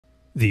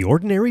The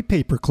ordinary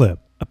paperclip,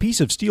 a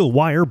piece of steel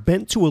wire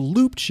bent to a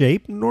looped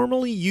shape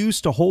normally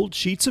used to hold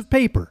sheets of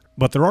paper.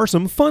 But there are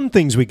some fun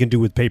things we can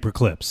do with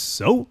paperclips,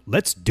 so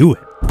let's do it.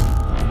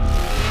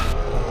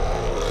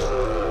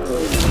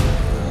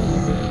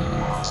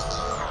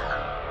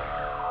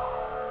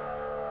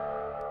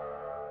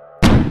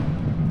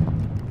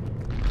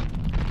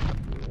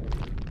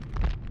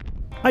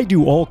 I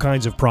do all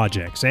kinds of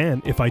projects,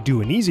 and if I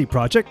do an easy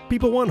project,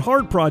 people want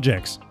hard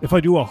projects. If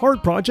I do a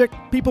hard project,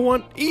 people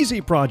want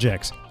easy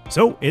projects.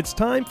 So it's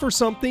time for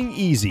something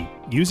easy,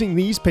 using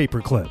these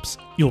paper clips.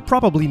 You'll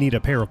probably need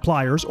a pair of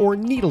pliers or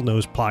needle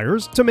nose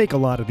pliers to make a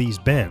lot of these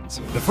bends.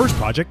 The first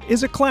project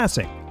is a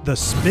classic, the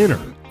spinner.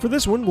 For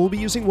this one, we'll be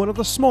using one of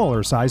the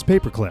smaller size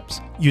paper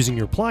clips. Using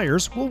your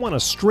pliers, we'll want to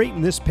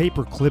straighten this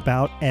paper clip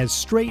out as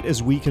straight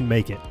as we can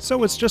make it,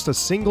 so it's just a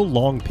single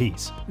long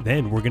piece.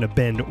 Then we're going to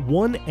bend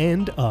one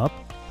end up,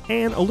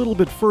 and a little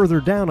bit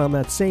further down on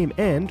that same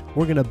end,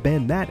 we're going to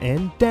bend that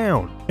end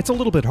down. It's a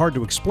little bit hard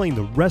to explain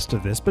the rest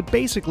of this, but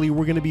basically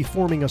we're going to be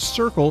forming a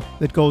circle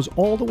that goes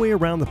all the way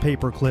around the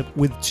paper clip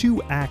with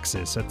two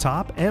axes, a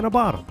top and a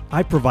bottom.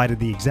 I provided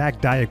the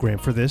exact diagram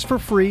for this for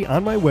free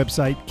on my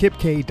website,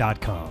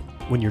 kipkay.com.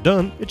 When you're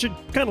done, it should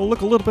kind of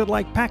look a little bit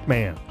like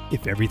Pac-Man.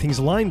 If everything's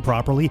aligned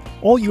properly,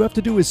 all you have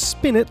to do is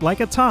spin it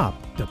like a top.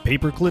 The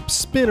paperclip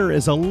spinner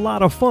is a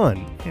lot of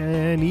fun,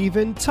 and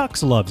even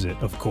Tux loves it,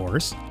 of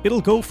course.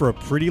 It'll go for a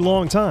pretty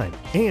long time,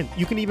 and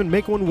you can even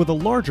make one with a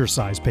larger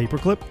size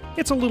paperclip.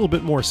 It's a little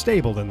bit more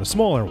stable than the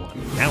smaller one.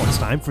 Now it's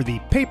time for the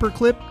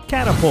paperclip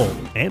Catapult,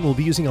 and we'll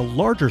be using a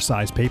larger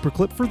size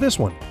paperclip for this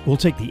one. We'll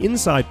take the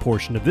inside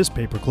portion of this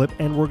paperclip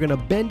and we're going to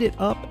bend it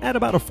up at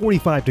about a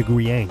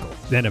 45-degree angle.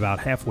 Then about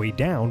halfway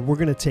down, we're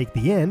going to take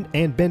the end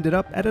and bend it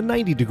up at a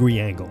 90-degree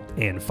angle.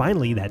 And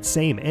finally, that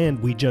same end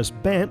we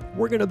just bent,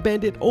 we're going to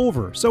bend it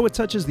over so it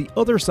touches the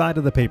other side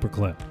of the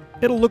paperclip.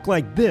 It'll look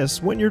like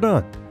this when you're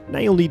done. Now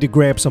you'll need to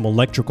grab some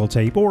electrical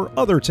tape, or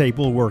other tape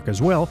will work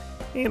as well,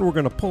 and we're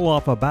going to pull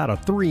off about a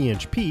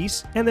 3-inch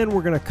piece, and then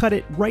we're going to cut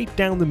it right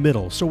down the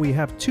middle so we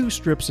have 2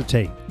 strips of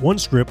tape. One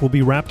strip will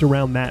be wrapped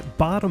around that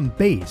bottom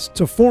base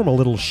to form a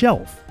little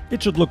shelf.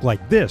 It should look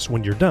like this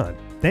when you're done.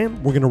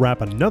 Then we're going to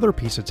wrap another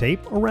piece of tape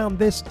around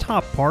this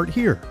top part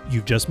here.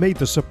 You've just made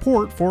the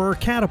support for our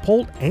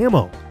Catapult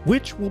ammo,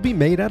 which will be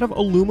made out of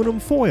aluminum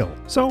foil.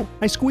 So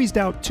I squeezed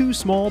out 2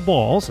 small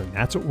balls, and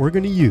that's what we're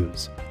going to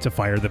use. To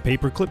fire the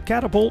paperclip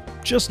Catapult,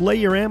 just lay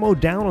your ammo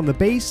down on the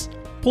base,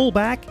 pull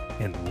back,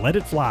 and let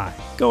it fly.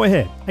 Go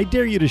ahead, I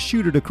dare you to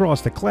shoot it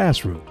across the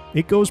classroom.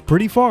 It goes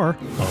pretty far.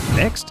 Up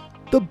next,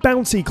 the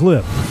Bouncy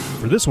clip.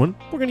 For this one,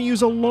 we're going to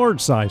use a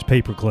large size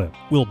paper clip.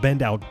 We'll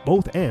bend out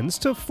both ends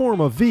to form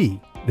a V.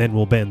 Then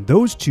we'll bend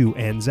those 2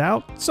 ends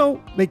out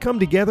so they come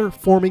together,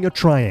 forming a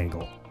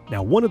triangle.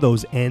 Now one of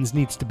those ends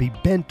needs to be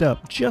bent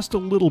up just a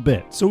little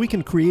bit so we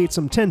can create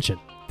some tension.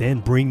 Then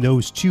bring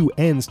those 2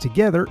 ends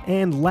together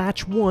and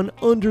latch one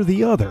under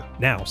the other.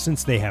 Now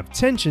since they have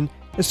tension,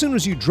 as soon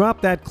as you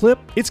drop that clip,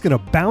 it's going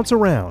to bounce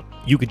around.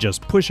 You could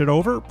just push it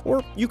over,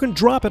 or you can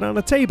drop it on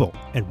a table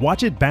and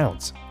watch it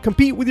bounce.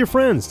 Compete with your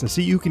friends to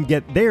see who can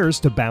get theirs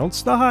to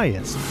bounce the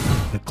highest.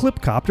 The clip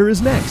copter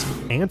is next,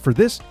 and for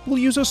this, we'll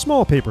use a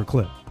small paper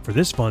clip. For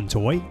this fun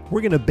toy,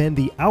 we're going to bend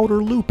the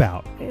outer loop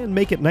out and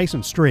make it nice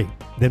and straight.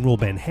 Then we'll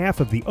bend half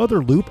of the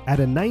other loop at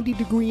a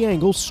 90-degree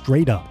angle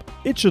straight up.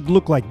 It should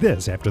look like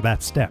this after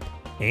that step.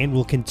 And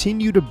we'll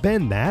continue to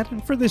bend that,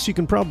 and for this you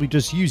can probably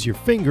just use your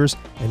fingers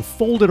and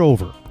fold it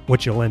over.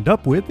 What you'll end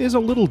up with is a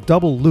little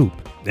double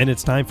loop. Then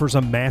it's time for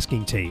some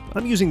masking tape.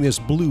 I'm using this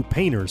blue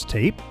painter's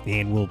tape,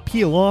 and we'll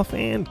peel off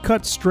and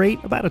cut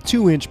straight about a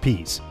 2-inch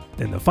piece.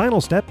 Then the final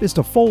step is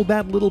to fold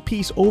that little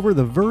piece over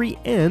the very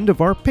end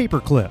of our paper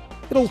clip.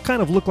 It'll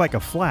kind of look like a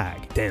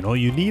flag. Then all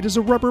you need is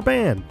a rubber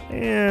band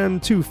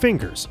and 2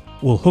 fingers.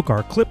 We'll hook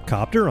our clip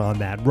copter on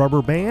that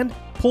rubber band,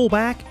 pull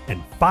back,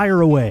 and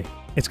fire away.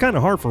 It's kind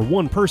of hard for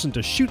one person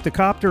to shoot the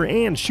copter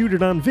and shoot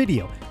it on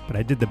video, but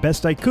I did the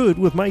best I could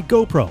with my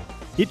GoPro.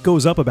 It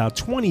goes up about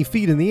 20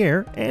 feet in the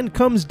air and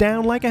comes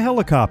down like a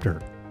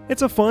helicopter.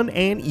 It's a fun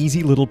and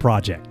easy little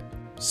project.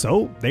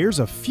 So there's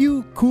a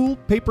few cool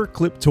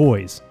paperclip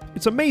toys.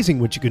 It's amazing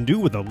what you can do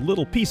with a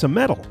little piece of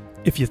metal.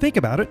 If you think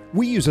about it,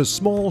 we use a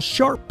small,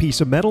 sharp piece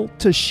of metal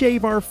to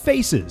shave our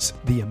faces.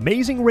 The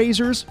amazing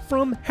razors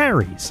from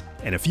Harry's.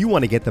 And if you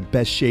want to get the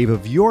best shave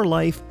of your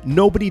life,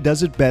 nobody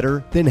does it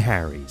better than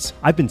Harry's.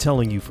 I've been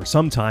telling you for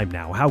some time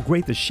now how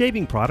great the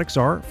shaving products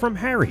are from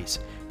Harry's.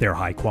 Their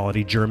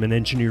high-quality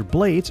German-engineered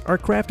blades are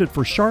crafted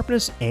for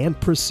sharpness and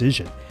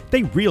precision.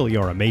 They really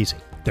are amazing.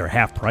 They're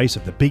half price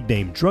of the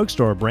big-name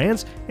drugstore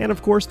brands, and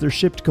of course they're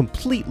shipped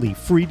completely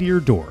free to your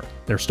door.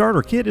 Their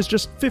starter kit is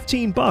just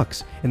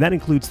 $15, and that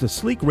includes the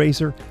sleek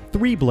razor,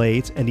 3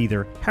 blades, and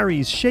either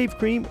Harry's shave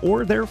cream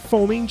or their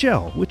foaming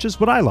gel, which is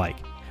what I like.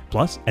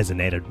 Plus, as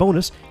an added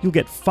bonus, you'll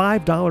get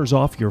 $5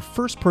 off your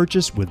first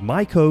purchase with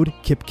my code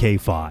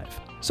KIPKAY5.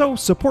 So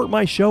support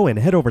my show and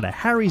head over to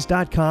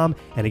harrys.com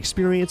and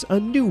experience a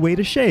new way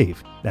to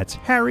shave. That's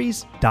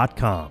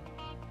harrys.com.